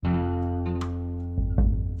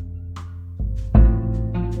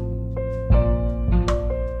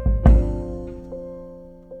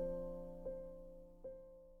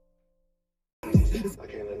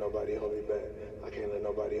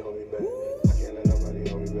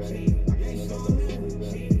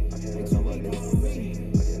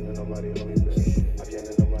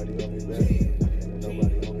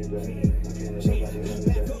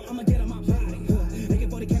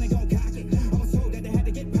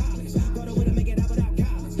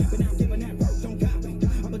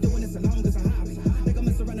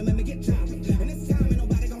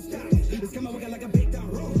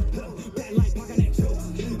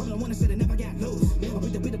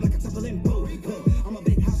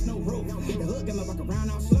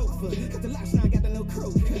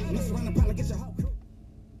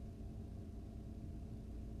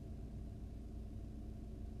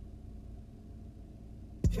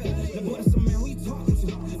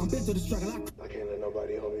through the struggle. I can't let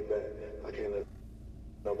nobody hold me back. I can't let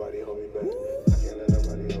nobody hold me back. I can't let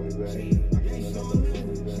nobody hold me back. I can't let nobody hold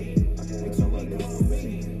me back. I can't let nobody hold me back. I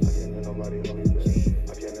can't let nobody hold me back.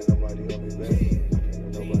 I can't let nobody hold me back. I can't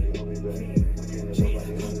let nobody hold me back. I can't let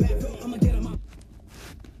nobody hold me back. I'ma get him up.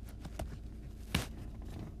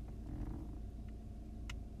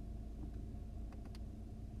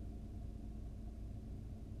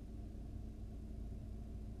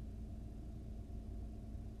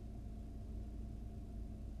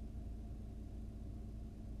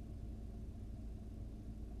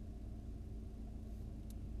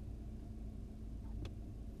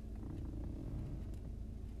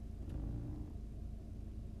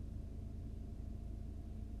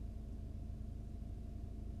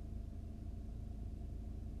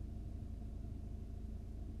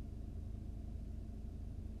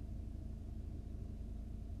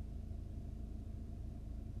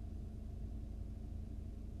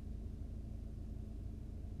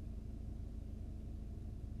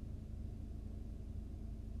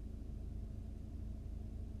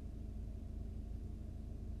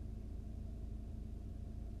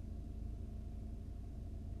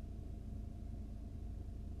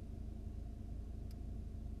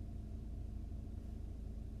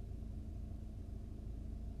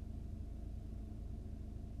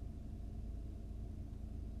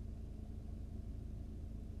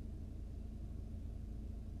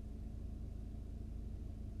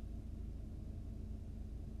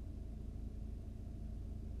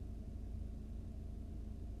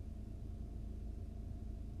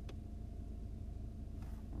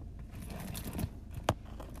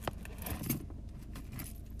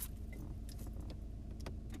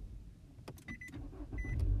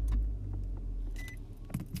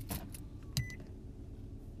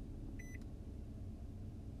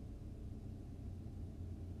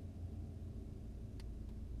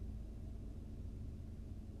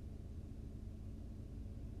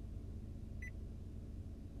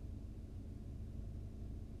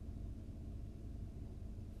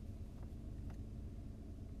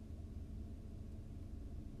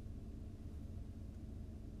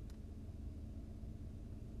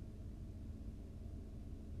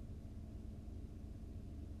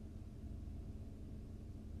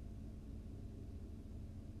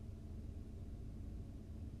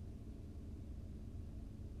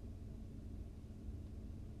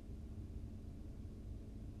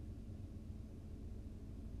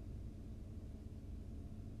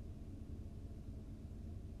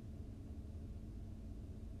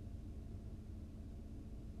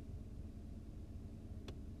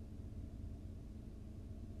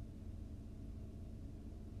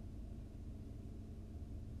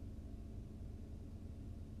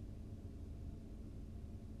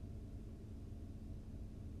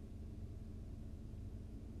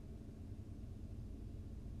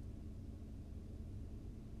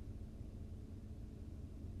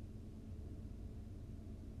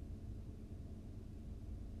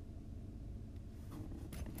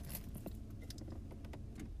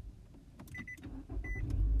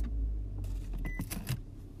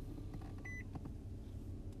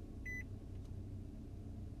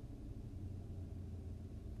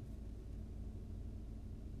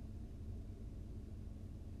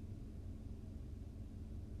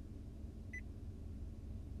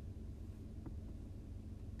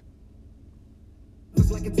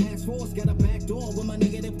 Like a task force, got a back door where my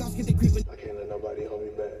negative thoughts get to creeping. I can't let nobody hold me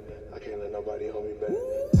back. I can't let nobody hold me back.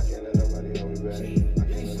 I can't let nobody hold me back.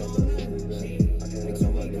 I can't let nobody hold me back. I can't let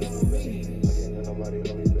nobody hold me back. I can't let nobody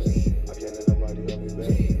hold me back. I can't let nobody hold me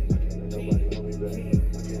back. I can't let nobody hold me back.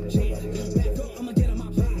 I can't let nobody hold me back. I'ma get on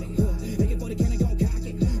my body. Making for the can and gon' cock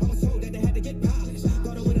it. I was told that they had to get polished.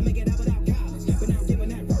 Thought I would've make it out without college. But now I'm giving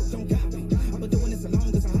that work, don't copy. I've been doing this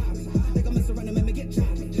alone as a hobby. They gon' mess around and make me get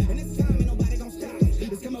choppy. And this time ain't nobody gon' stop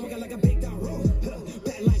it. It's coming working like a big dog roll.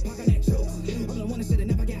 Bad light, pocket that choke. I'm the one that said it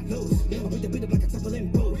never got loose. I beat the beat up like a temple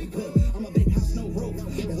in boot. I'm a big house, no roof.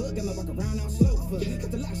 The hood got me walk around all slow. Cause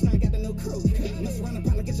the last night got the new crew. Mess around and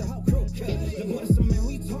probably get your whole crew. The boy is some man who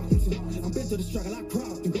you talking to. I've been through the struggle, I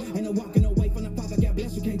crawled through. Ain't no walking away from the Father. God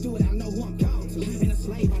bless you, can't do it. I know who I'm called to. Ain't a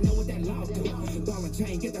slave, I know what that law do. Ball and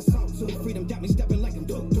chain, get that salt to. Freedom got me stepping like I'm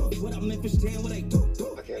do. What up, Memphis 10, what they do?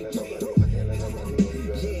 I can't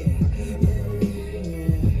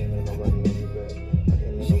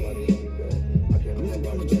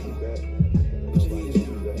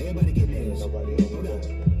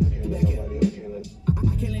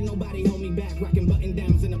let nobody hold me back. Rocking button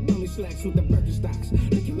downs in the bummy slacks with the Birkenstocks.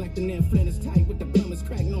 Looking like the Nan Flynn is tight with the plumbers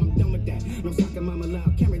crack. No, I'm done with that. No soccer mama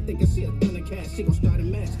loud. Cameron thinking she a Thundercat. She gon' start a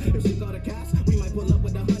mess. If she go to cops, we might pull up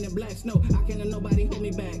with 100 blacks. No, I can't let nobody hold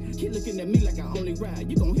me back. at me like I only ride.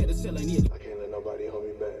 You gon' hit the ceiling, yeah. I can't let nobody hold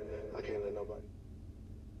me back. I can't let nobody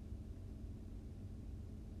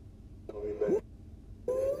hold me back.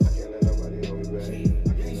 I can't let nobody hold me back.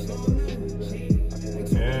 I can't let nobody hold me back. I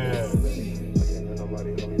can't let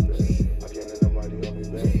nobody hold me back. I can't let nobody hold me back. I can't let nobody hold me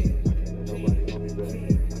back. I can't let nobody hold me back.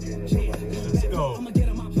 Let's go. I'ma get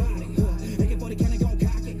on my body. AK-40 cannon gon'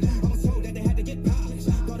 cock it. I was told that they had to get polished.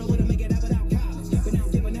 Thought I would've make it out without college. But now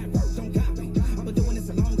I'm giving that work, don't copy. I've been doing this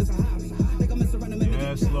as long as a hobby. They gon' mess around and make me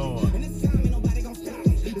Yes, get choppy. Lord. And this time ain't nobody gon' stop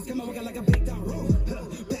it. This coming working like a big dog roll.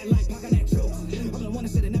 Bad like pocket that juice. I'm the one that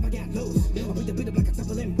said it never got loose. I beat the beat up like a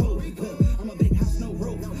temple in boot. I'm a big house, no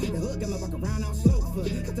roof. The hood got me walk around all slow.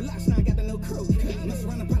 Got the locks, now I got the no crew. Mess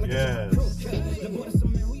around and probably Yes. the boy that's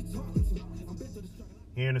some man who you talking to. I'm been through the struggle.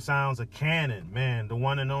 Hearing the sounds of Cannon, man, the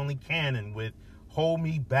one and only Cannon with Hold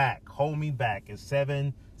Me Back. Hold Me Back. It's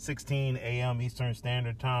 7:16 a.m. Eastern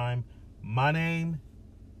Standard Time. My name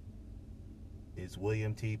is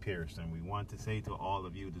William T. Pearson. We want to say to all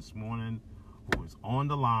of you this morning who is on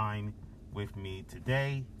the line with me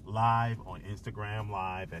today, live on Instagram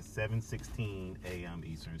Live at 7:16 a.m.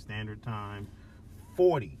 Eastern Standard Time.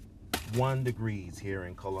 41 degrees here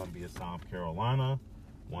in Columbia, South Carolina.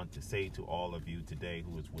 Want to say to all of you today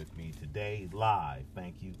who is with me today live,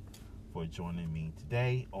 thank you for joining me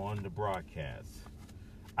today on the broadcast.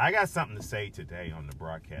 I got something to say today on the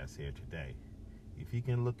broadcast here today. If you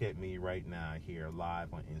can look at me right now here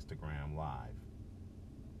live on Instagram Live.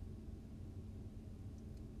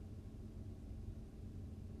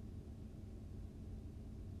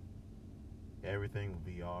 Everything will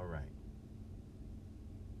be all right.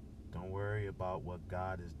 Don't worry about what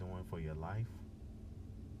God is doing for your life.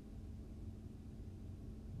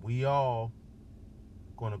 We all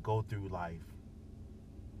going to go through life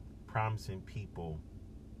promising people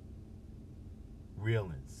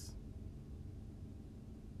realness.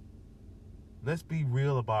 Let's be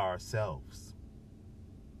real about ourselves.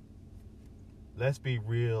 Let's be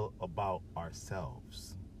real about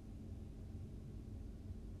ourselves.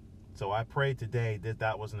 So I pray today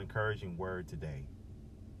that was an encouraging word today.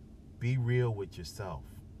 Be real with yourself.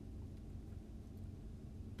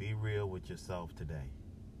 Be real with yourself today.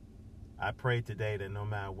 I pray today that no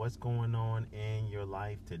matter what's going on in your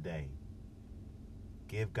life today,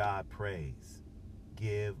 give God praise.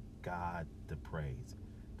 Give God the praise.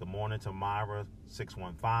 Good morning to Myra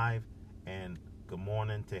 615 and good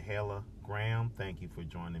morning to Hala Graham. Thank you for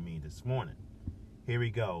joining me this morning. Here we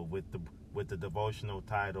go with the devotional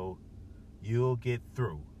title, You'll Get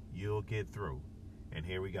Through. You'll Get Through. And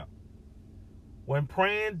here we go. When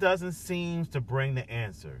praying doesn't seem to bring the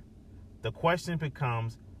answer, the question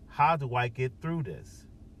becomes, how do I get through this?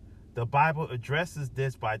 The Bible addresses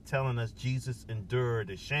this by telling us Jesus endured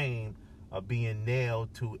the shame of being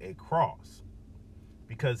nailed to a cross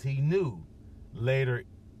because he knew later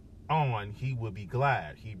on he would be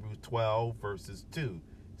glad. Hebrews 12 verses 2,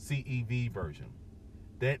 CEV version.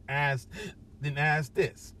 Then ask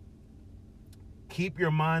this. Keep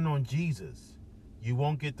your mind on Jesus. You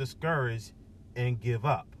won't get discouraged and give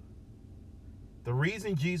up. The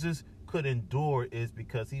reason Jesus could endure is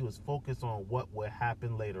because he was focused on what would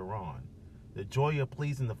happen later on. The joy of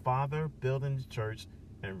pleasing the Father, building the church,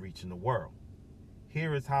 and reaching the world.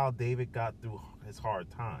 Here is how David got through his hard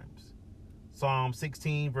times. Psalm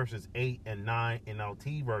 16 verses 8 and 9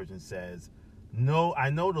 NLT version says, "No, I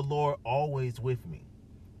know the Lord always with me.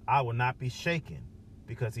 I will not be shaken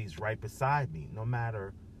because he's right beside me. No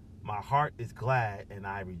matter, my heart is glad and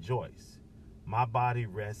I rejoice. My body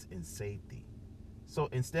rests in safety." So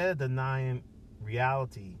instead of denying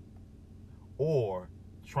reality or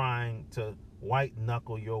trying to white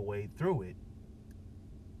knuckle your way through it,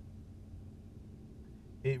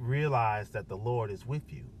 realize that the Lord is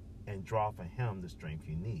with you and draw from him the strength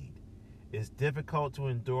you need. It's difficult to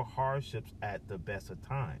endure hardships at the best of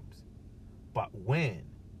times, but when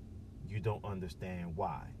you don't understand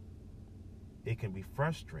why, it can be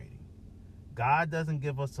frustrating. God doesn't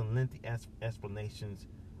give us some lengthy explanations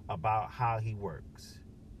about how he works.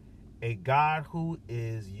 A God who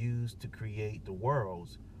is used to create the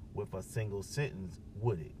worlds with a single sentence,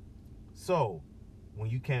 would it? So, when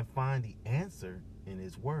you can't find the answer in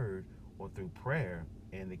his word or through prayer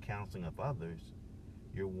and the counseling of others,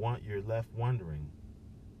 you're left wondering,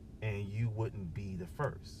 and you wouldn't be the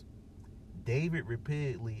first. David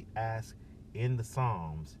repeatedly asked in the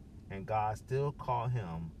Psalms, and God still called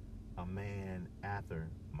him a man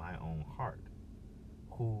after my own heart,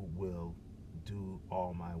 who will do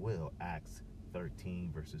all my will. Acts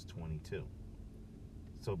 13 verses 22.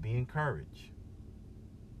 So be encouraged.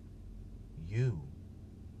 You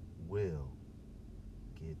will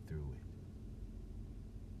get through it.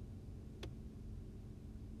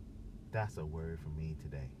 That's a word for me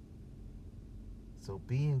today. So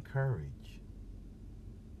be encouraged.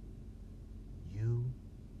 You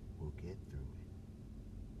will get through it.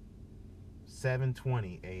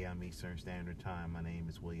 7:20 a.m. Eastern Standard Time. My name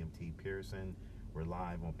is William T. Pearson. We're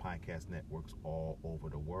live on podcast networks all over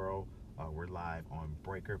the world. We're live on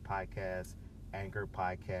Breaker Podcasts, Anchor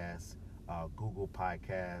Podcasts, Google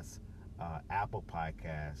Podcasts, Apple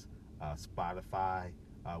Podcasts, Spotify.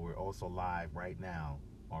 We're also live right now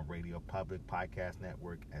on Radio Public Podcast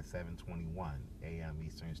Network at 7:21 a.m.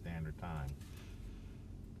 Eastern Standard Time.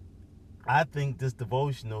 I think this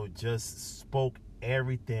devotional just spoke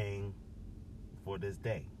everything for this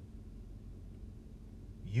day.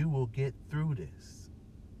 You will get through this.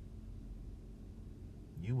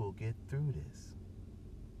 You will get through this.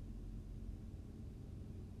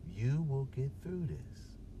 You will get through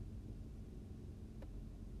this.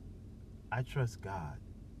 I trust God.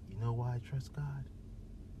 You know why I trust God?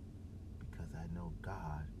 Because I know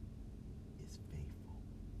God is faithful.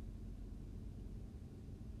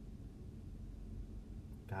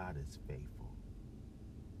 God is faithful.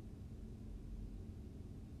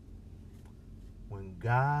 When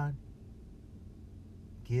God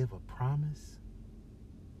give a promise,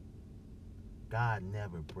 God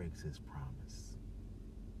never breaks his promise.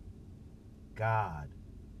 God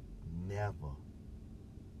never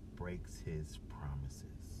breaks his promises.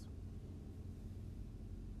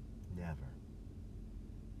 Never.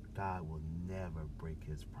 God will never break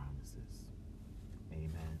his promises.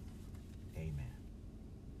 Amen. Amen.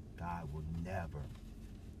 God will never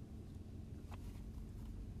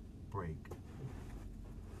break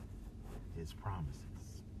his promises.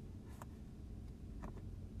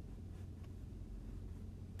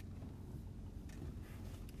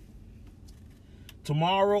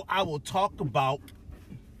 Tomorrow I will talk about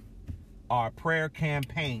our prayer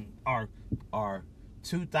campaign, our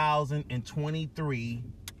 2023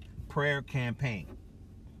 prayer campaign.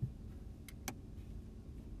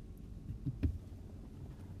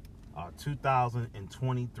 Our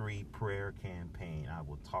 2023 prayer campaign. I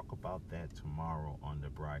will talk about that tomorrow on the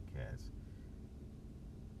broadcast.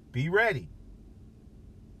 Be ready,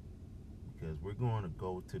 because we're going to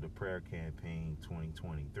go to the prayer campaign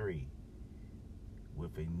 2023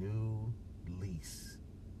 with a new lease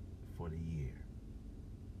for the year.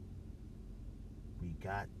 We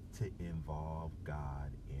got to involve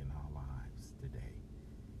God in our lives today.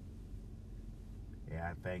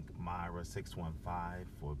 Yeah, I thank Myra615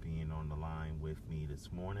 for being on the line with me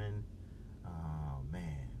this morning. Oh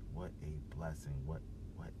man, what a blessing! What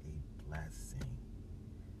a blessing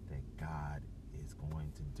that God is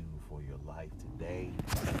going to do for your life today.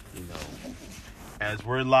 You know, as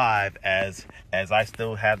we're live, as I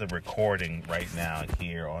still have the recording right now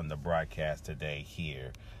here on the broadcast today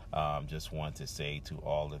here. Just want to say to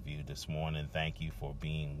all of you this morning, thank you for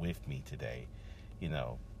being with me today. You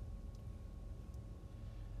know,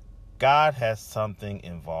 God has something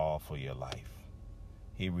involved for your life.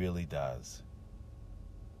 He really does.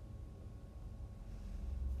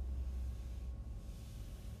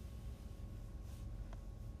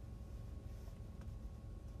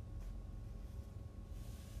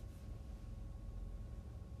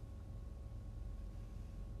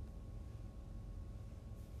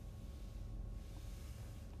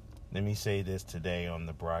 Let me say this today on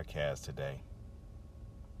the broadcast today.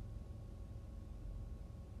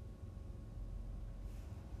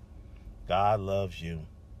 God loves you.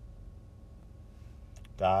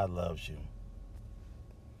 God loves you.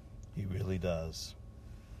 He really does.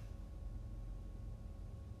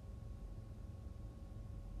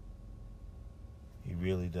 He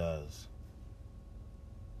really does.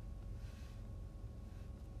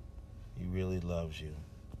 He really loves you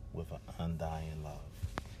with an undying love.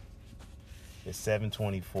 It's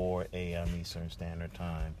 7:24 a.m. Eastern Standard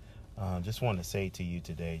Time. Just want to say to you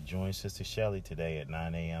today, join Sister Shelley today at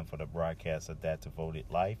 9 a.m. for the broadcast of That Devoted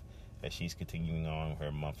Life, as she's continuing on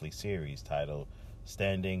her monthly series titled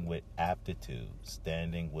Standing with Aptitude.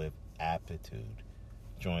 Standing with Aptitude.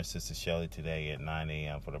 Join Sister Shelley today at 9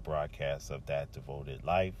 a.m. for the broadcast of That Devoted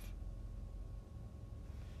Life.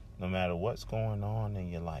 No matter what's going on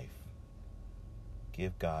in your life,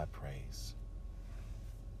 give God praise.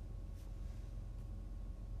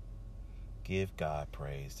 Give God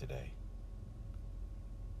praise today.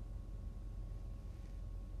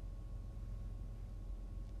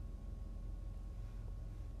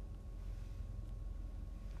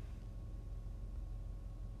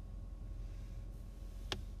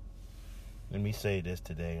 Let me say this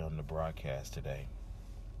today on the broadcast today.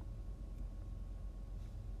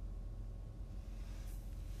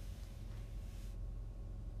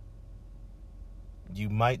 You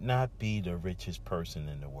might not be the richest person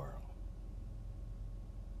in the world.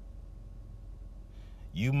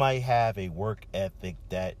 You might have a work ethic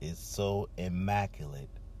that is so immaculate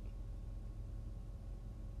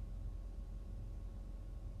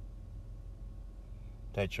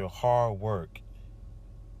that your hard work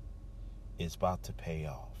is about to pay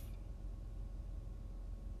off.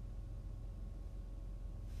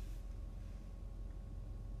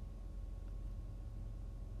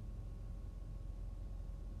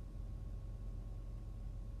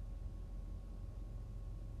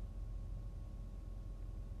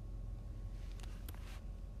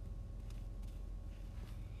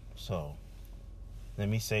 So, let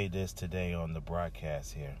me say this today on the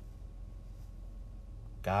broadcast here.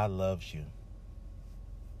 God loves you.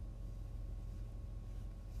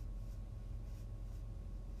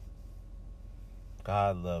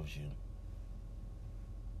 God loves you.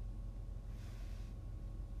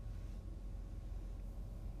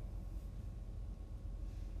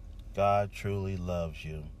 God truly loves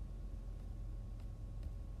you.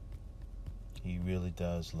 He really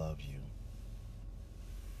does love you.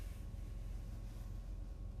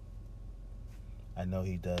 I know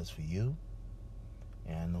He does for you,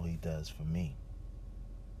 and I know He does for me.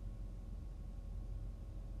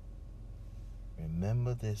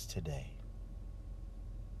 Remember this today.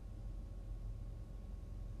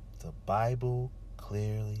 The Bible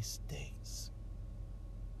clearly states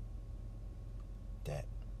that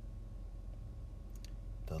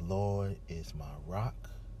the Lord is my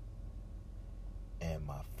rock and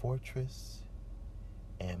my fortress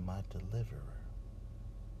and my deliverer,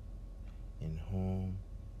 in whom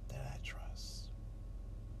that I trust.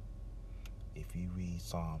 If you read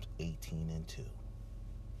Psalms 18:2.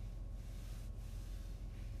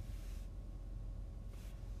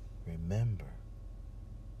 Remember,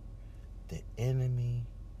 the enemy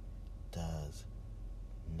does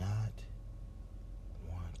not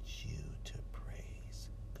want you to praise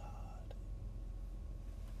God.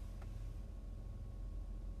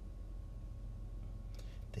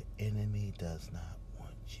 The enemy does not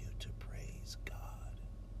want you to praise God.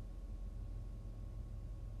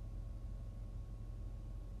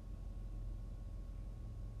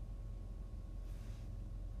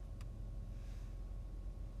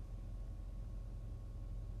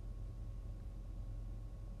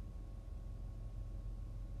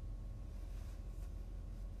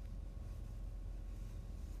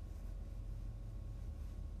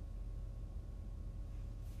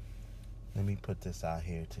 Let me put this out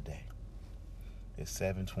here today. It's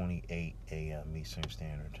 7:28 a.m. Eastern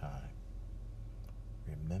Standard Time.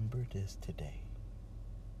 Remember this today.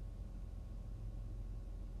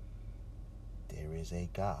 There is a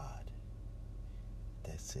God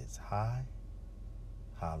that sits high,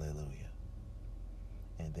 hallelujah,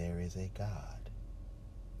 and there is a God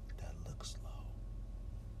that looks low.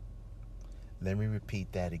 Let me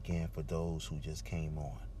repeat that again for those who just came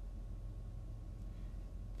on.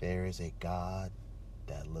 There is a God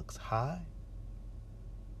that looks high,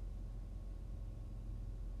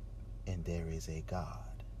 and there is a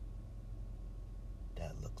God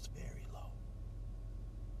that looks very low.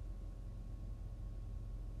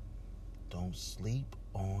 Don't sleep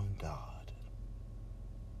on God,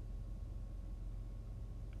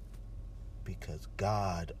 because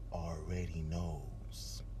God already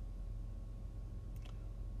knows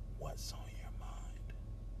what's on your mind.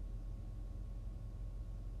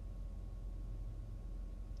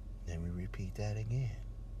 Let me repeat that again.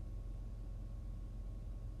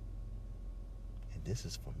 And this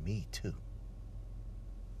is for me too.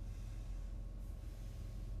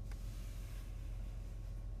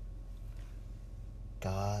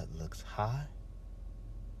 God looks high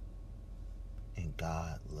and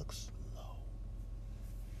God looks low.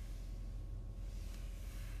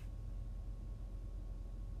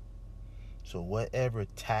 So whatever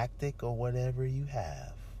tactic or whatever you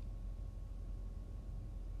have,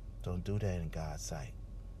 don't do that in God's sight.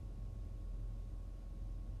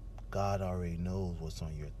 God already knows what's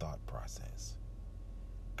on your thought process.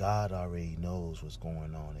 God already knows what's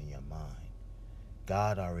going on in your mind.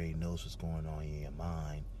 God already knows what's going on in your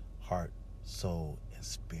mind, heart, soul, and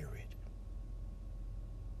spirit.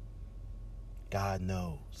 God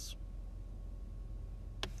knows.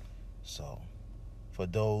 So, for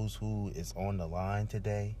those who is on the line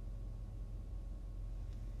today,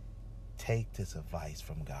 take this advice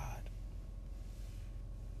from God.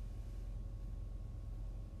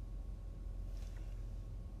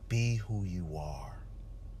 Be who you are.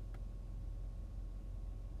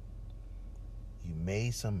 You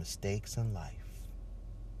made some mistakes in life.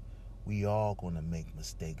 We all gonna make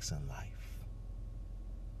mistakes in life.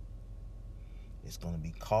 It's going to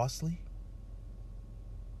be costly.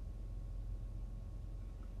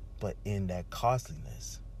 But in that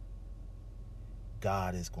costliness,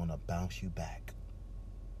 God is going to bounce you back.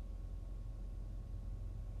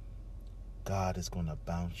 God is going to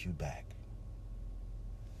bounce you back.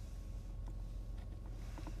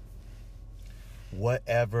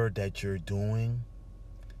 Whatever that you're doing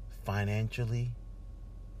financially,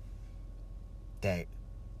 that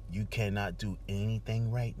you cannot do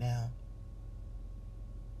anything right now,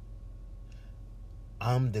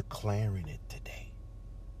 I'm declaring it today.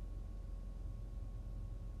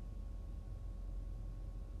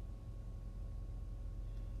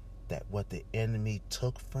 That what the enemy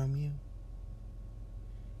took from you,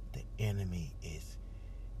 the enemy is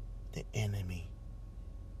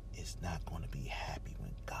not going to be happy when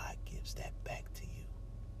God gives that back to you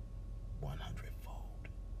 100-fold.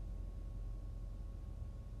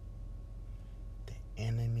 The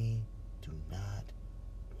enemy do not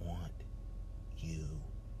want you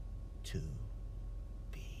to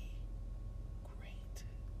be great.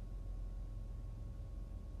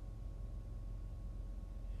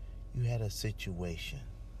 You had a situation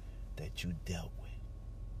that you dealt with,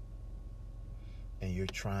 and you're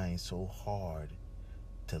trying so hard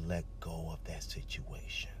to let go of that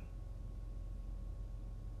situation.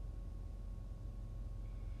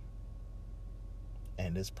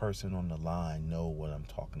 And this person on the line know what I'm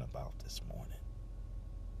talking about this morning.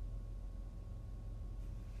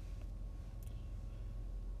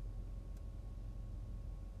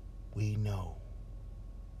 We know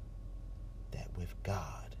that with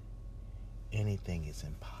God, anything is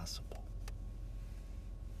impossible.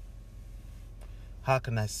 How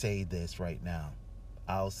can I say this right now?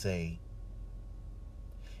 I'll say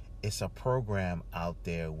it's a program out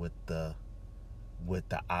there with the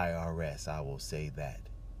IRS. I will say that.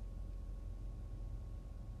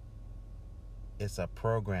 It's a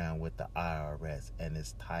program with the IRS, and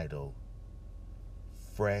it's titled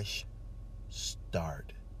Fresh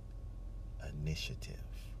Start Initiative.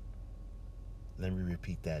 Let me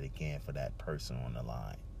repeat that again for that person on the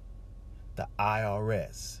line. The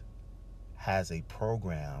IRS has a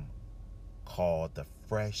program called the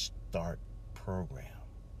Fresh Start Program.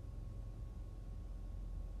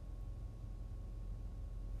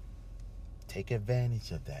 Take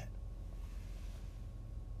advantage of that.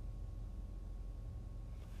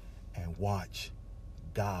 And watch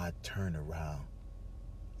God turn around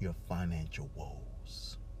your financial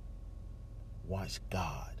woes. Watch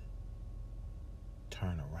God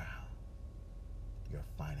turn around your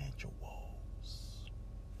financial woes.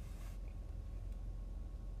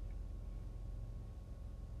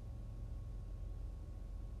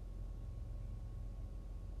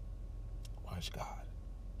 Watch God.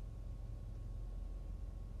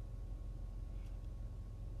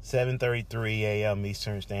 7:33 a.m.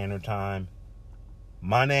 Eastern Standard Time.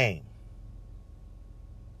 My name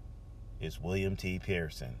is William T.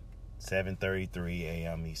 Pearson. 7:33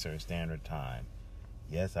 a.m. Eastern Standard Time.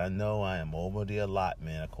 Yes, I know I am over the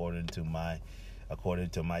allotment according to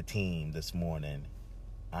my team this morning.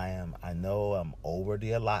 I know I'm over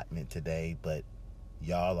the allotment today, but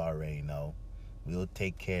y'all already know. We'll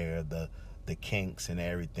take care of the kinks and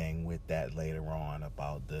everything with that later on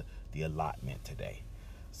about the allotment today.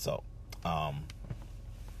 So,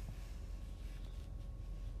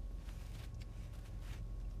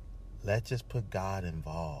 let's just put God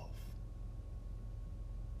involved.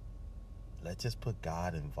 Let's just put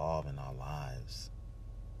God involved in our lives.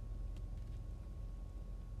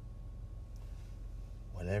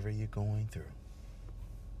 Whatever you're going through.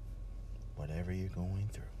 Whatever you're going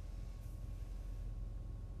through.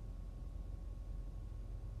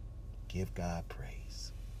 Give God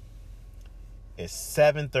praise. It's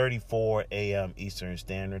 7:34 a.m. Eastern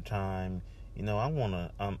Standard Time. You know,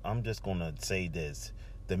 I'm just gonna say this.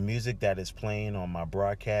 The music that is playing on my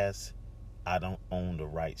broadcast, I don't own the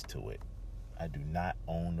rights to it. I do not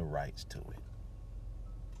own the rights to it.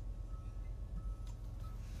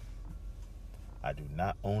 I do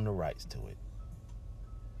not own the rights to it.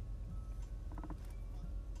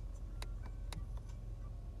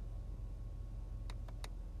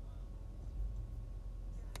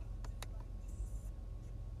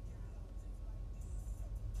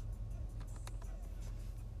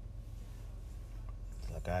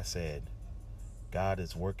 Like I said, God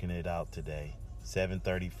is working it out today.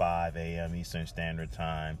 7:35 a.m. Eastern Standard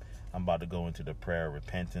Time. I'm about to go into the prayer of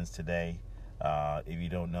repentance today. If you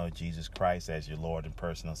don't know Jesus Christ as your Lord and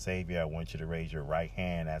personal Savior, I want you to raise your right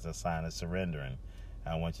hand as a sign of surrendering.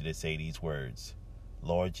 I want you to say these words.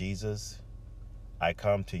 Lord Jesus, I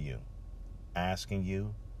come to you, asking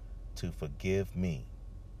you to forgive me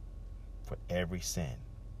for every sin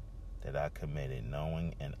that I committed,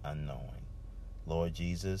 knowing and unknowing. Lord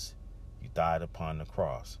Jesus, you died upon the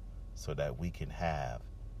cross so that we can have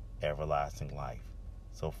everlasting life.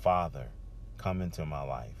 So, Father, come into my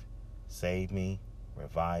life. Save me,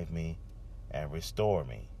 revive me, and restore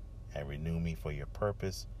me, and renew me for your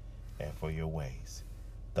purpose and for your ways.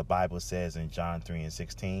 The Bible says in John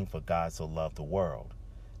 3:16, for God so loved the world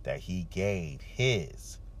that he gave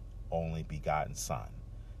his only begotten Son,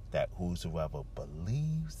 that whosoever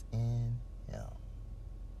believes in him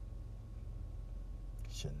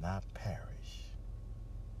should not perish,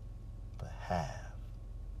 but have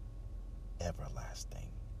everlasting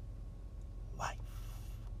life.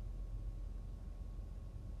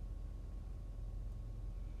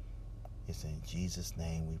 It's in Jesus'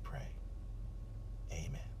 name we pray.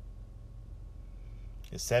 Amen.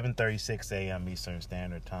 It's 7:36 a.m. Eastern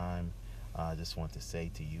Standard Time. I just want to say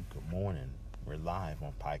to you, good morning. We're live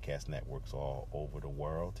on podcast networks all over the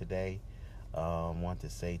world today. I want to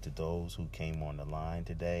say to those who came on the line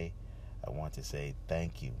today, I want to say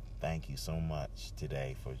thank you. Thank you so much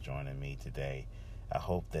today for joining me today. I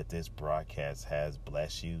hope that this broadcast has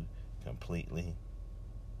blessed you completely.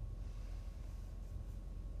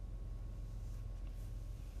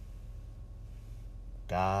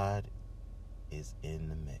 God is in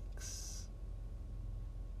the mix.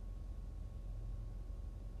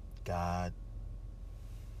 God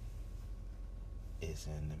is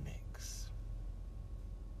in the mix.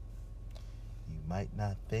 You might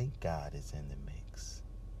not think God is in the mix.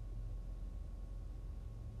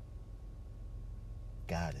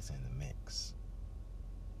 God is in the mix.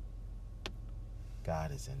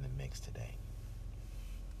 God is in the mix today.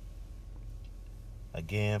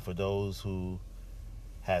 Again, for those who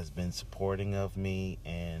has been supporting of me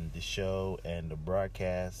and the show and the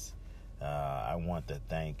broadcast, I want to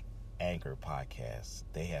thank Anchor Podcasts.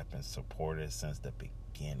 They have been supporters since the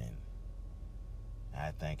beginning.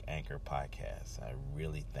 I thank Anchor Podcasts. I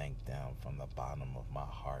really thank them from the bottom of my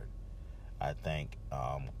heart. I thank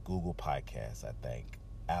Google Podcasts. I thank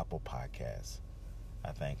Apple Podcasts.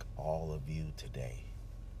 I thank all of you today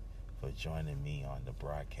for joining me on the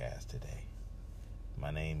broadcast today.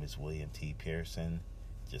 My name is William T. Pearson.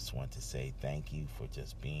 Just want to say thank you for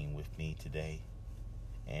just being with me today.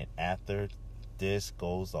 And after this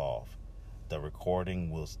goes off, the recording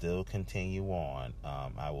will still continue on.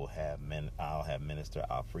 I'll have Minister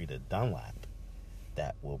Alfreda Dunlap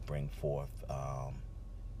that will bring forth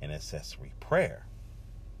an accessory prayer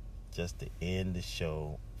just to end the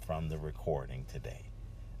show from the recording today.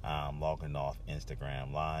 I'm logging off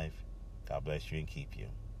Instagram Live. God bless you and keep you.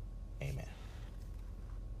 Amen.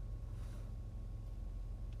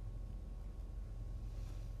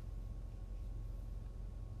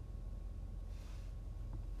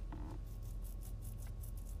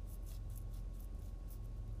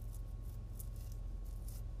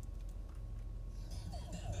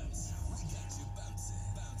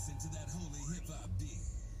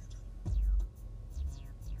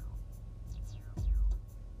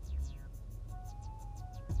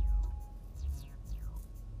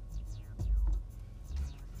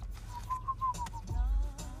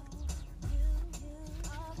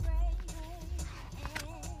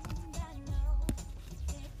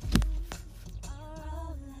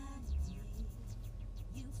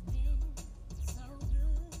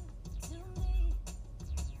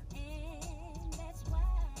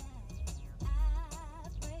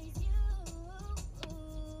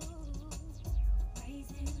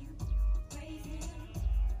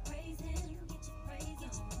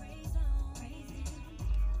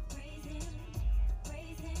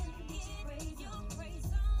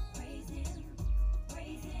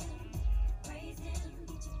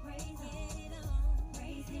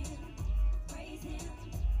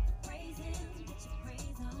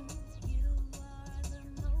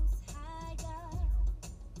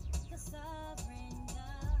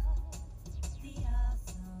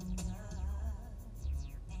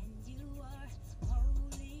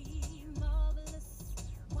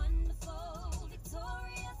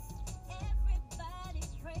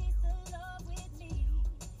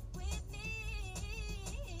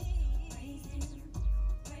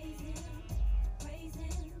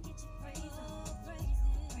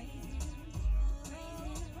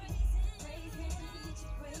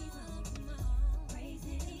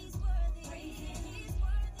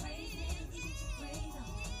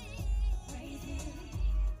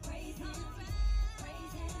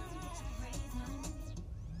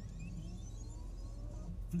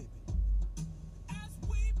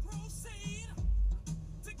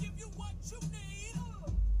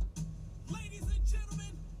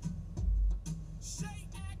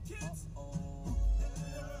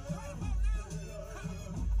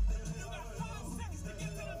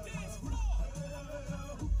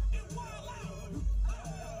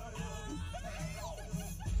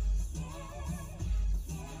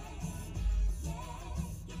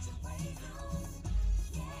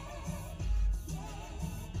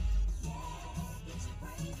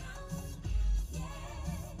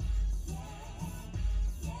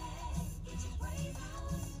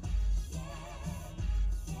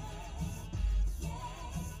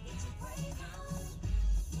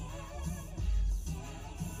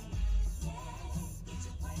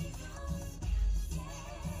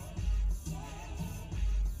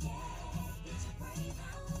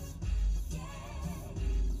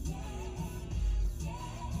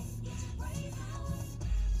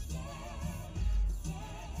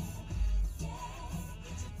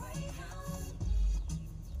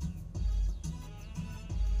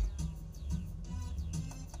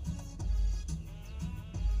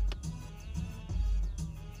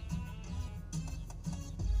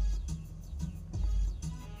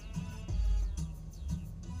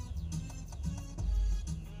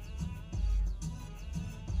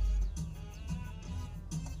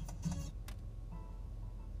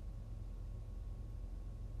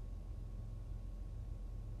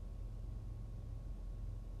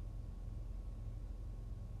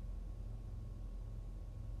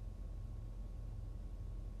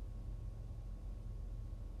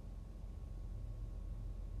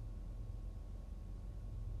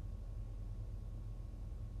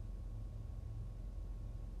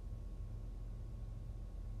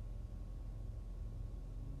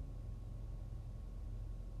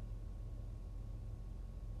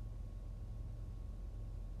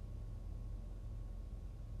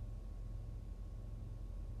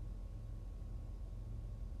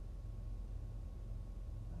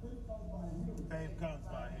 Faith comes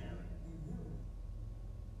by